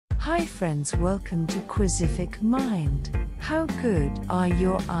Hi friends, welcome to Quizific Mind. How good are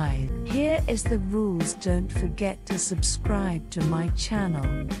your eyes? Here is the rules. Don't forget to subscribe to my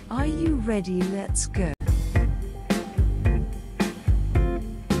channel. Are you ready? Let's go.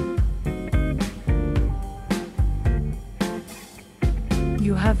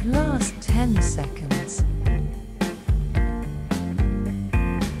 You have last 10 seconds.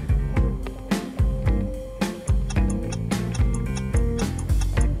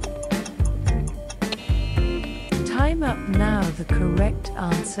 Time up now. The correct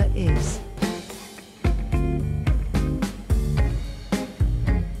answer is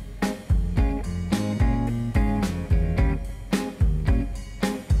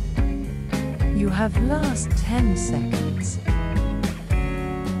you have last 10 seconds.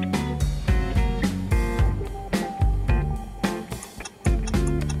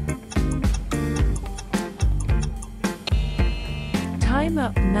 Time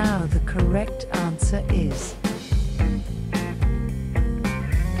up now. The correct answer is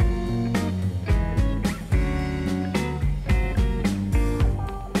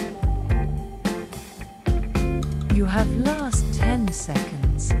you have last 10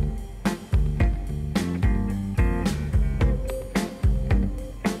 seconds.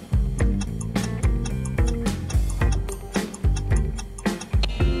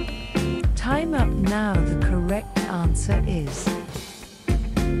 Time up now. The correct answer is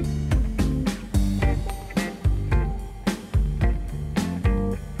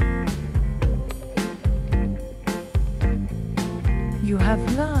you have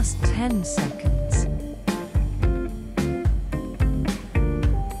last 10 seconds.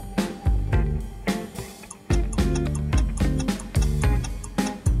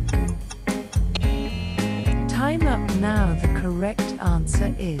 Time up now. The correct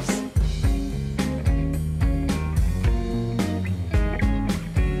answer is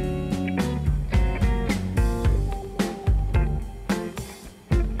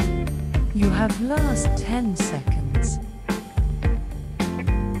you have last 10 seconds.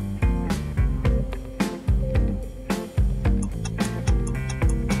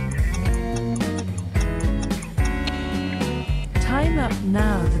 Time up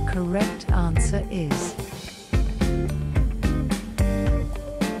now. The correct answer is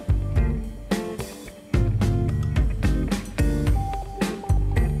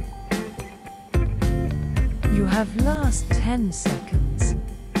you have last 10 seconds.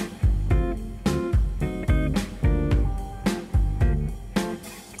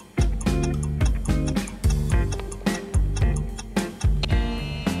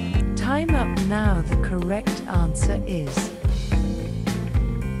 Time up now. The correct answer is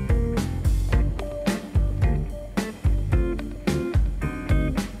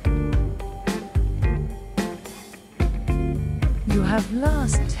you have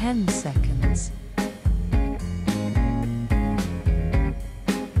last 10 seconds.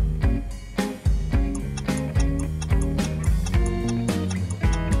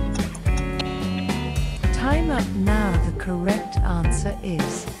 Time up now. The correct answer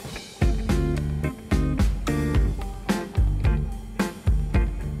is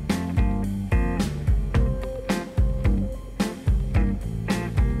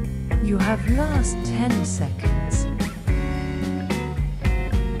you have last 10 seconds.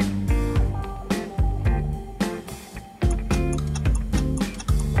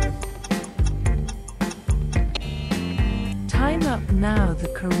 Time up now. The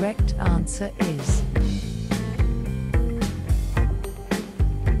correct answer is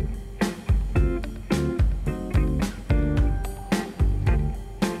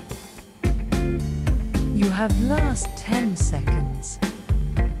you have last 10 seconds.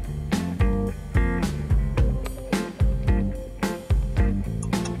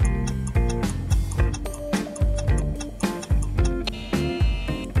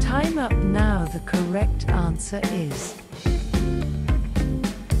 Time up now. The correct answer is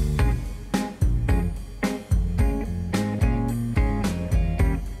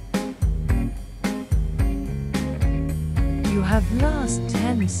you have last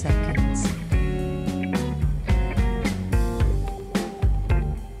 10 seconds.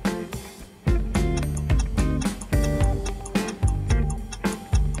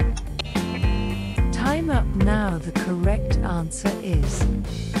 Time up now. The correct answer is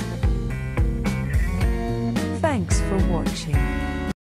Thanks for watching.